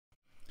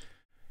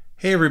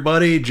Hey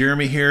everybody,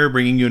 Jeremy here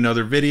bringing you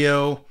another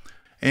video,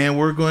 and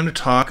we're going to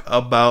talk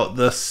about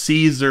the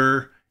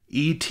CZUR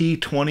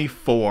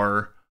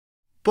ET24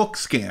 book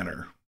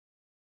scanner.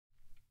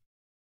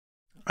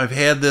 I've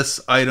had this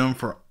item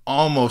for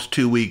almost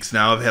 2 weeks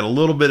now. I've had a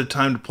little bit of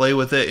time to play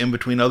with it in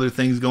between other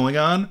things going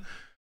on,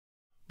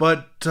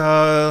 but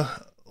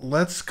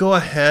let's go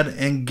ahead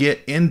and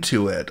get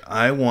into it.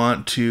 I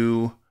want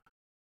to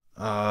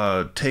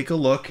take a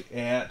look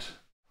at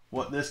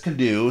what this can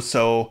do.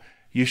 So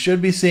you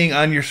should be seeing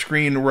on your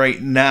screen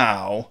right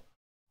now,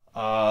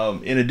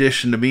 in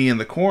addition to me in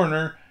the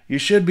corner, you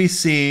should be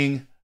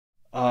seeing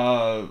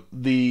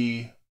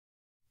the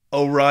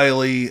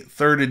O'Reilly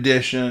 3rd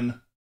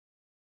edition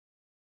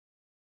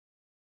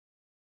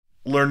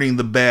Learning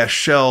the Bash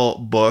Shell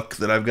book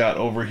that I've got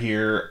over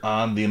here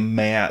on the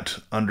mat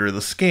under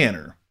the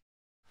scanner.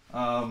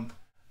 The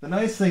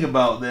nice thing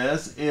about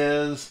this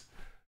is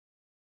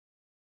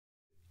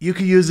you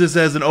can use this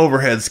as an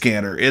overhead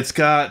scanner. It's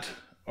got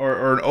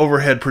or an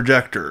overhead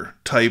projector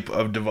type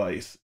of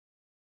device.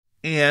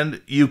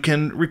 And you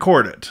can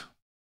record it,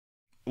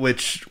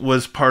 which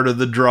was part of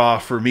the draw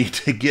for me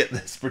to get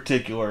this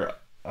particular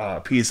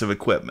piece of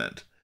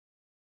equipment.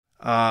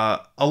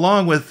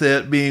 Along with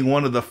it being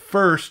one of the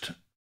first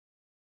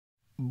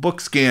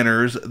book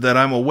scanners that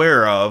I'm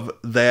aware of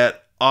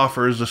that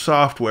offers the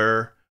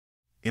software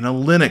in a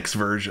Linux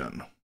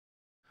version.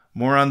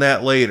 More on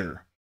that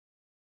later.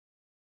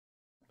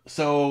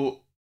 So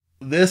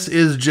this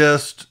is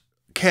just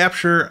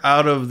capture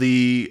out of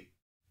the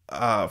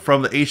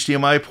from the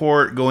HDMI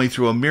port going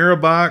through a mirror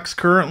box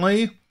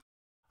currently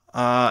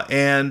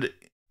and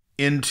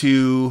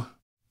into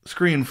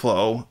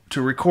ScreenFlow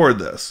to record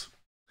this.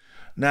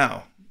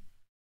 Now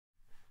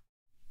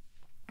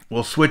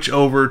we'll switch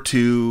over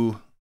to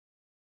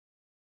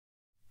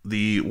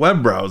the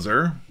web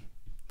browser,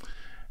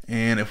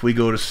 and if we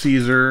go to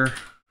CZUR.com,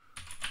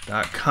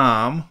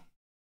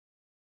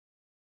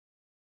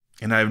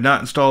 and I've not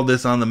installed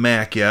this on the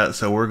Mac yet,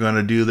 so we're going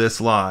to do this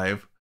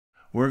live.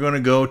 We're going to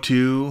go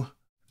to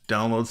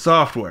download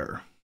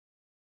software.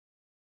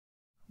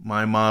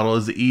 My model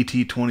is the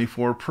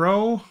ET24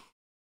 Pro.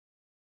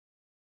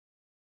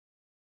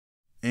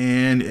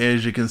 And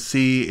as you can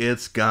see,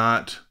 it's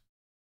got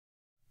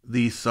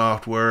the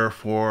software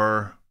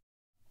for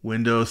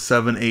Windows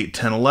 7, 8,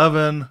 10,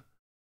 11,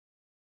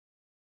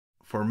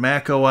 for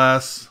Mac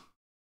OS,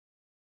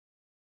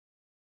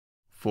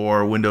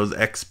 for Windows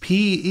XP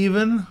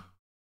even,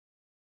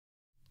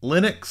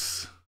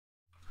 Linux,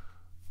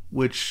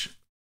 which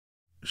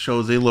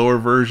shows a lower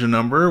version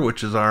number,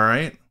 which is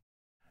alright.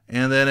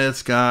 And then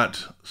it's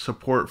got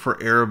support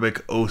for Arabic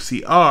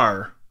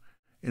OCR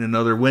in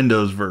another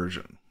Windows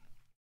version.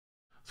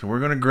 So we're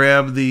going to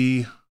grab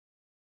the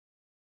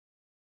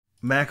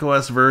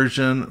macOS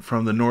version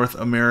from the North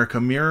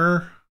America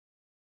mirror.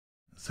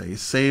 Say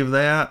save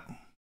that.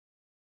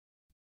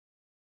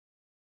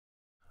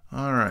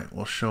 Alright,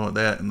 we'll show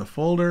that in the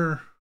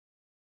folder.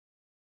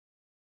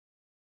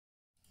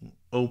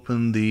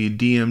 Open the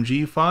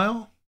DMG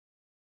file.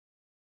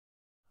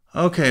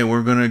 Okay,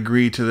 we're going to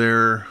agree to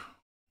their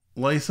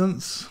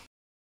license.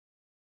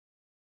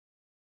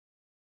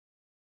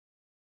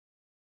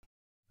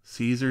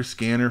 CZUR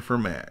scanner for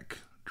Mac.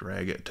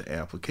 Drag it to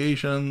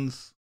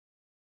applications.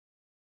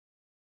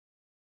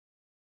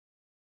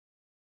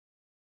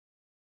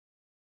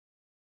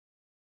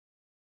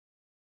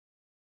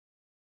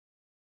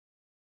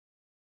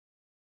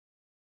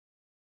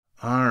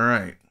 All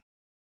right.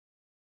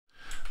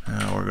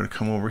 Now we're going to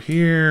come over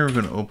here. We're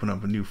going to open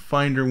up a new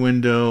Finder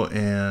window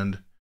and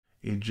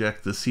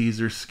eject the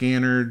CZUR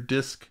scanner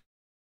disk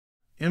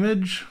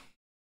image.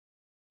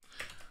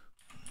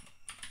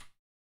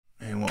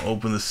 And we'll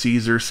open the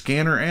CZUR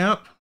scanner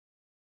app.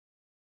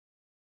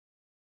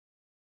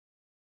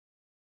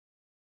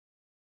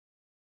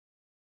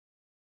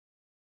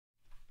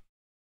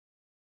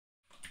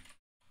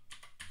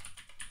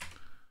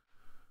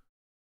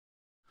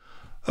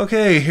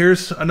 Okay,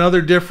 here's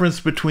another difference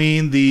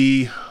between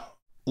the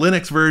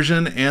Linux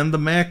version and the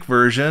Mac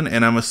version,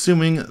 and I'm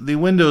assuming the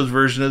Windows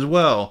version as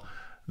well.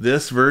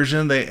 This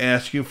version, they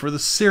ask you for the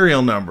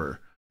serial number.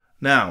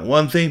 Now,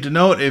 one thing to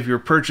note if you're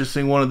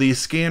purchasing one of these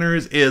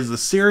scanners is the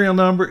serial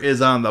number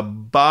is on the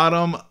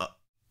bottom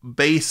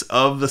base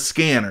of the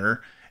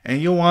scanner,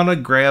 and you'll want to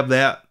grab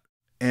that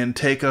and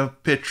take a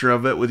picture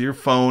of it with your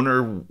phone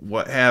or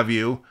what have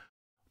you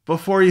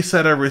before you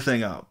set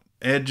everything up.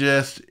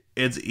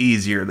 It's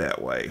easier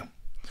that way.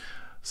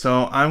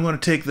 So I'm going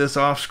to take this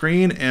off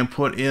screen and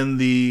put in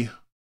the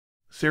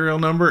serial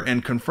number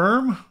and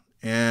confirm,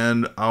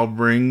 and I'll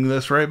bring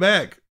this right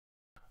back.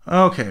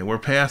 Okay, we're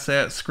past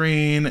that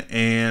screen,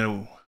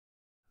 and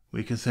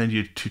we can send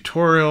you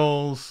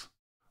tutorials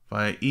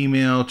via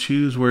email.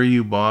 Choose where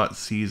you bought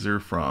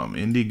CZUR from.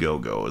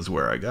 Indiegogo is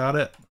where I got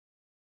it.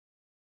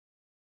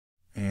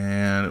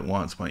 And it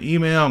wants my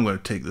email. I'm going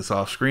to take this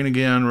off screen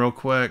again real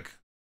quick.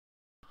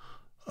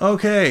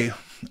 Okay,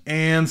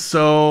 and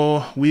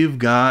so we've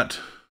got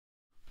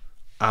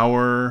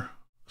our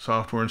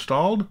software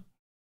installed,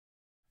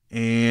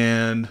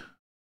 and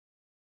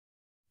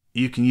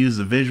you can use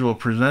the visual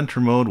presenter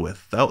mode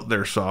without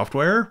their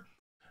software.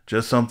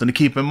 Just something to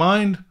keep in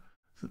mind.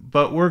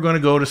 But we're going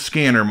to go to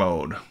scanner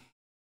mode.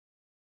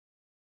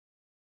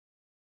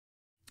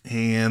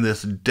 And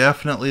this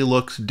definitely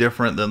looks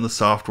different than the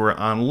software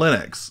on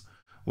Linux,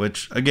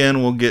 which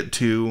again we'll get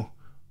to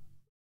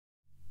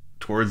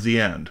towards the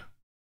end.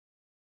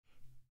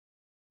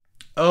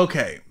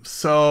 Okay,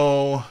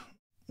 so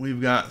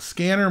we've got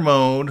scanner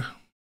mode.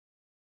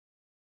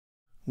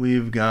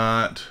 We've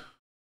got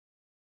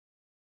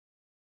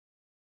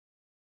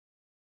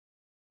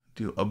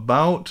do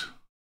about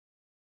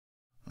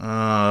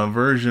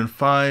version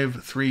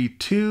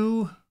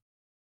 5.3.2,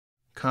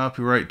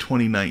 copyright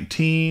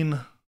 2019.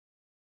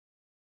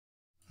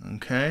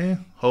 Okay,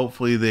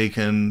 hopefully they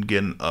can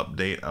get an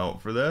update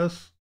out for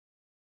this.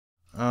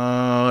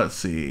 Let's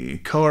see,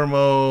 color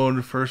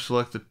mode, first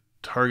select the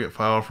target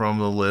file from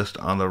the list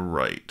on the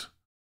right.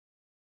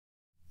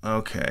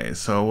 Okay,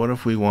 so what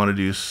if we want to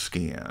do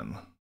scan?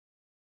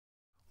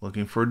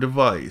 Looking for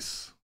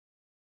device.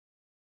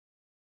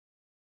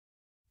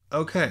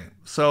 Okay,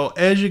 so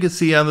as you can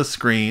see on the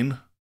screen,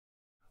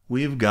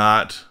 we've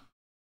got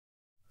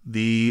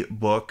the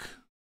book,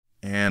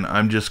 and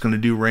I'm just going to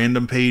do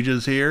random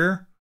pages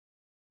here.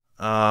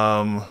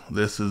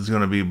 This is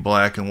going to be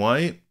black and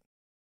white.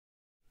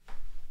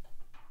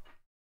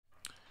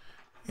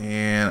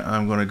 And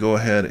I'm going to go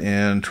ahead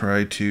and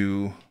try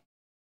to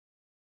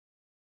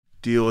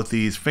deal with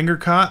these finger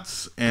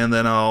cots, and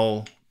then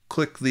I'll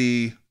click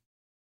the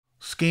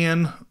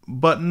scan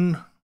button,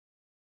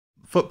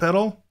 foot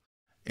pedal,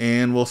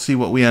 and we'll see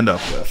what we end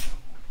up with.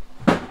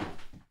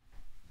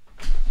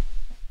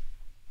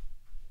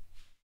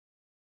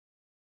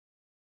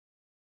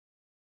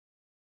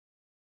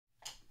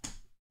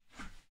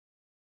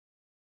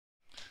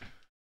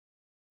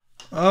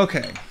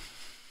 Okay.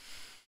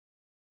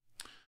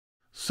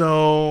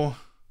 So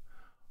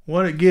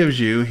what it gives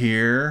you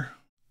here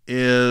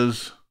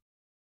is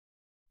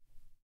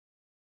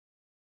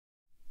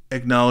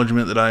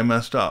acknowledgement that I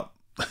messed up.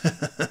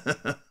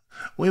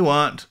 We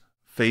want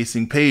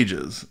facing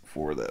pages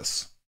for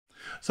this.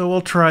 So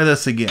we'll try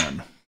this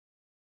again.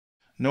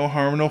 No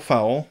harm, no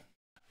foul.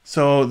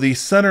 So the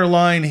center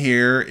line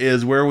here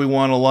is where we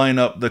want to line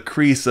up the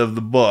crease of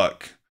the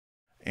book.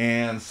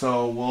 And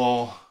so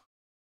we'll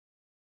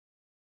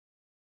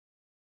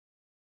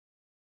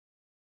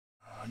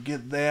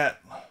get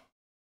that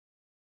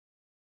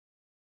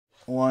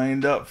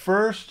lined up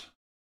first.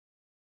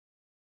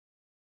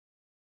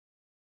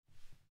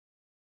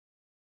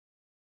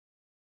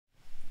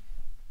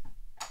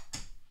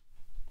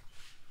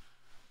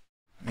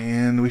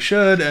 And we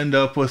should end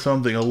up with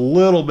something a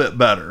little bit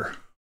better.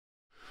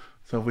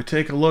 So if we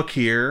take a look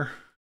here,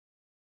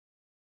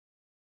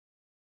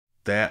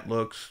 that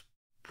looks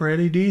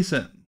pretty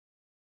decent.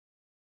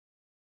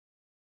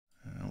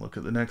 And look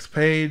at the next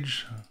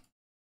page.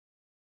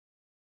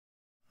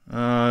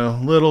 A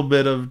little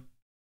bit of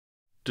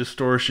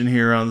distortion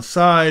here on the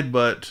side,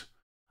 but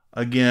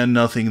again,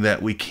 nothing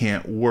that we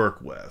can't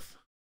work with.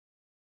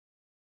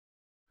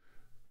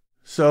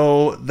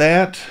 So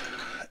that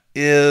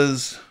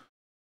is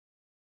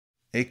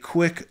a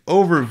quick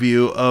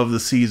overview of the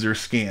CZUR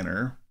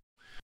scanner.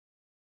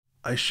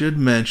 I should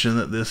mention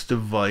that this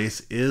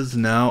device is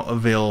now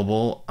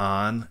available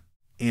on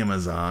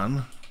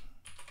Amazon.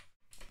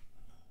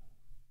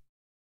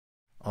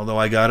 Although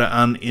I got it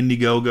on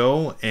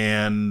Indiegogo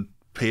and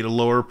paid a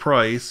lower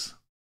price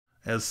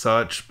as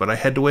such, but I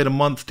had to wait a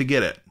month to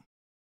get it.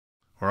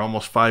 Or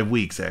almost 5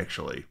 weeks,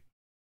 actually.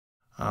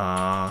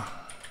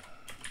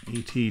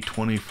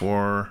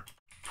 ET24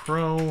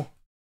 Pro.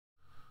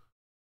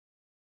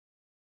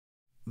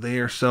 They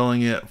are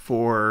selling it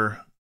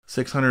for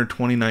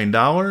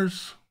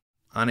 $629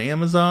 on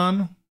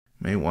Amazon.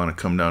 May want to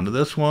come down to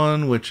this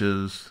one, which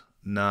is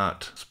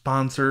not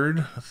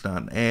sponsored. It's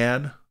not an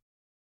ad.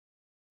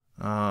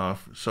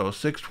 So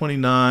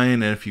 $629,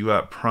 and if you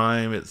got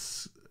Prime,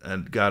 it's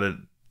got a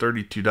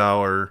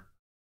 $32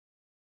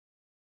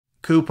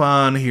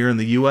 coupon here in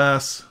the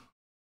US,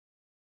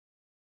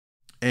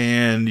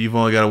 and you've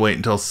only got to wait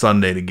until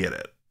Sunday to get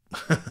it.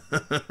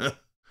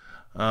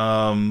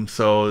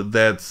 So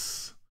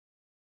that's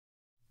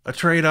a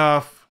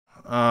trade-off.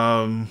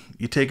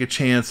 You take a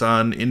chance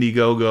on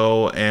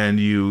Indiegogo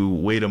and you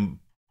wait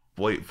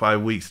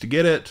 5 weeks to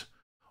get it,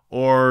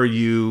 or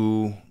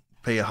you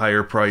pay a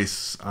higher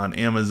price on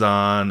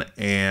Amazon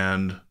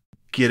and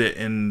get it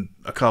in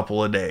a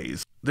couple of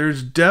days.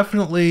 There's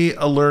definitely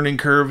a learning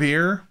curve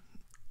here.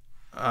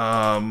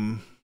 Go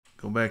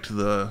back to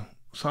the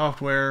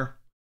software.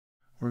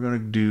 We're going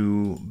to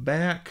do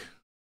back.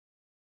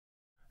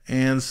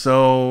 And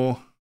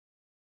so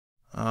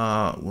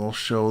we'll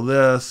show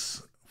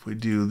this. If we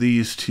do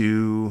these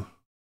two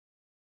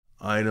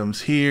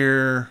items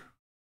here,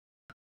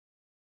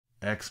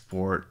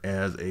 export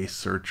as a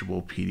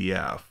searchable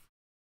PDF.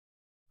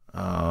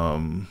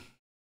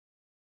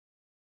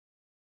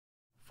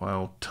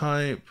 File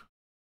type.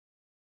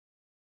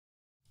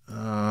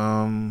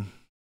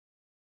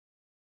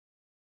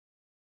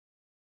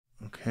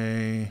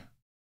 Okay.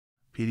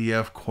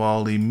 PDF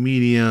quality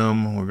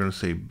medium. We're going to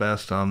say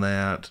best on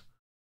that.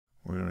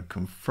 We're going to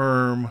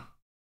confirm.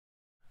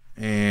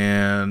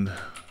 And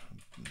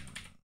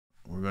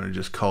we're going to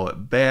just call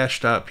it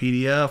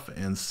bash.pdf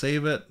and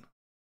save it.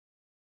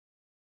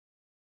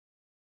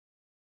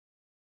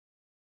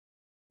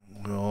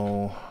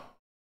 We'll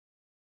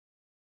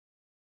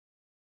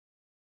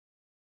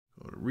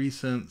go to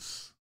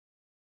recents.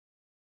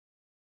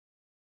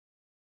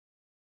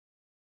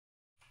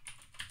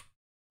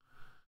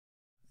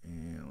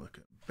 And look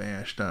at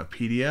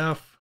bash.pdf.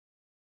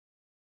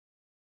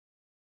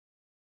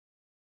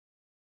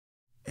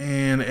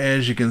 And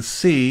as you can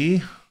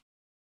see,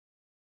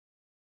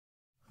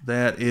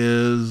 that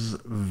is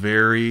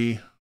very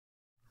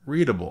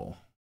readable.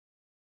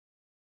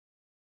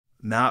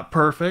 Not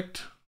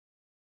perfect.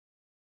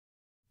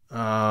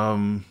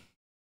 Some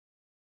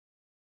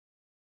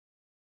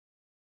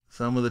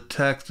of the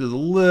text is a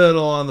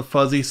little on the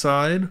fuzzy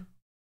side,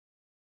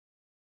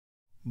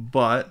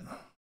 but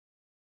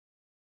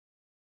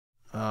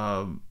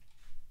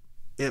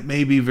it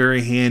may be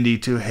very handy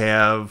to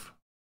have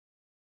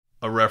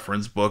a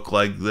reference book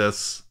like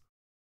this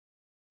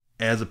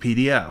as a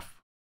PDF.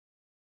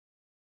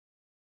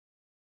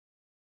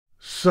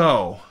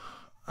 So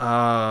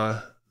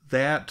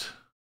that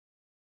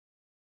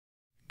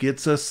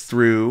gets us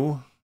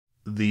through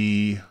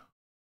the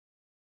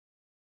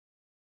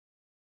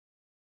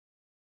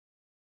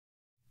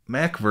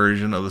Mac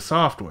version of the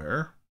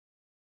software,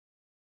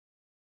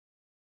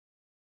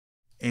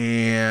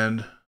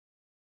 and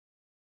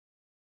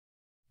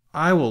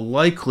I will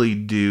likely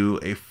do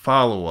a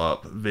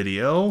follow-up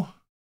video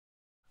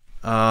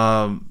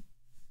from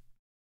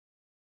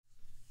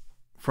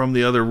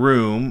another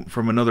room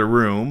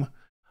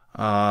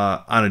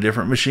on a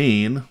different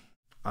machine.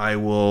 I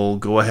will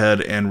go ahead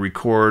and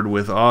record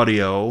with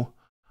audio,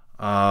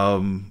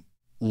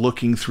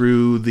 looking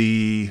through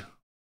the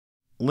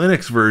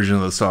Linux version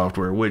of the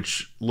software,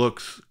 which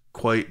looks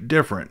quite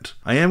different.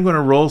 I am going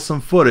to roll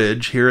some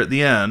footage here at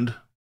the end,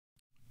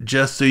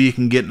 just so you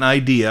can get an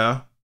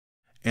idea,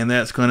 and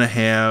that's going to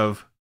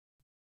have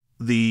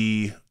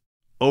the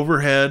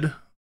overhead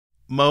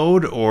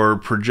mode or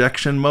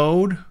projection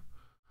mode,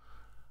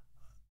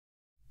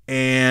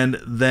 and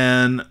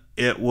then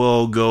it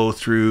will go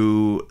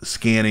through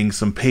scanning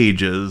some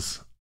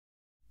pages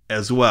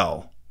as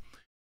well.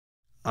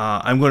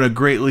 I'm going to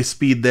greatly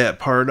speed that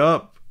part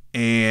up,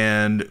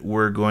 and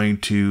we're going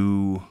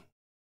to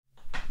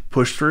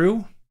push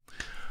through.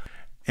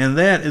 And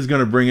that is going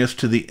to bring us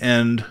to the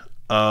end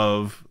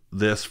of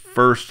this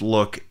first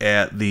look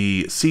at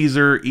the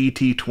CZUR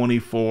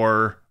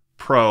ET24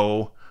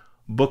 Pro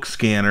book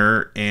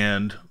scanner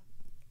and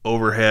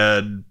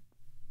overhead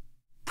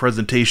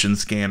presentation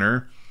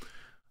scanner,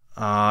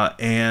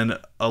 and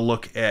a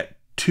look at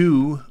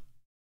two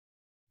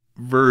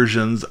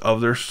versions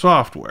of their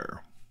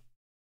software.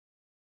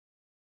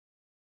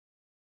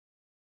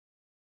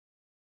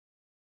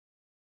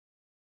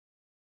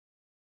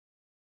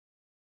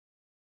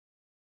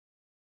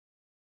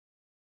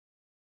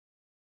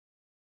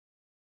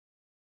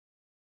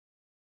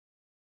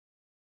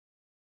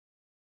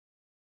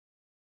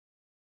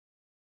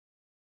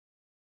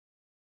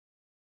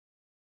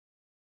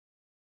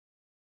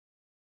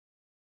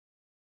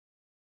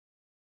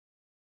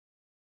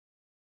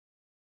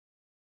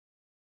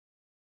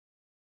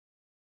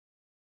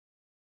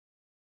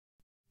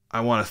 I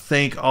want to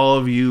thank all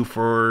of you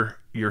for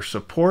your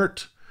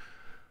support.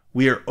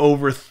 We are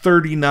over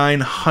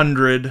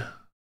 3,900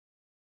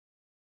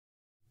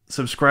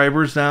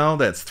 subscribers now.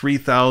 That's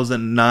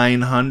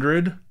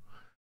 3,900.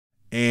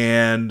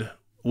 And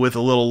with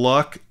a little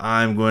luck,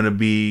 I'm going to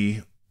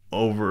be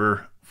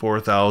over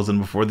 4,000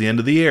 before the end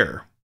of the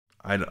year.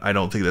 I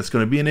don't think that's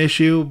going to be an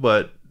issue,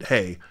 but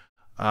hey,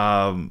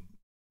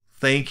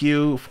 thank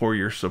you for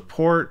your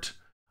support.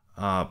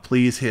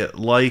 Please hit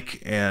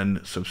like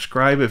and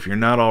subscribe if you're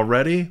not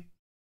already.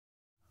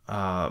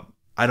 I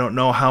don't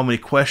know how many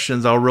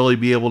questions I'll really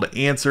be able to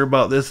answer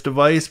about this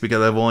device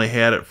because I've only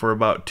had it for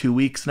about 2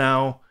 weeks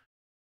now.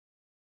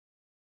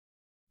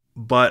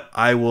 But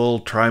I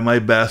will try my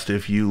best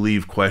if you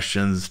leave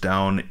questions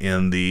down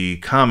in the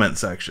comment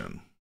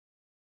section.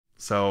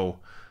 So,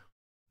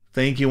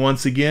 thank you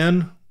once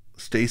again.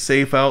 Stay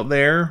safe out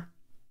there,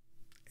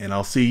 and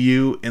I'll see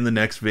you in the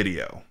next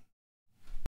video.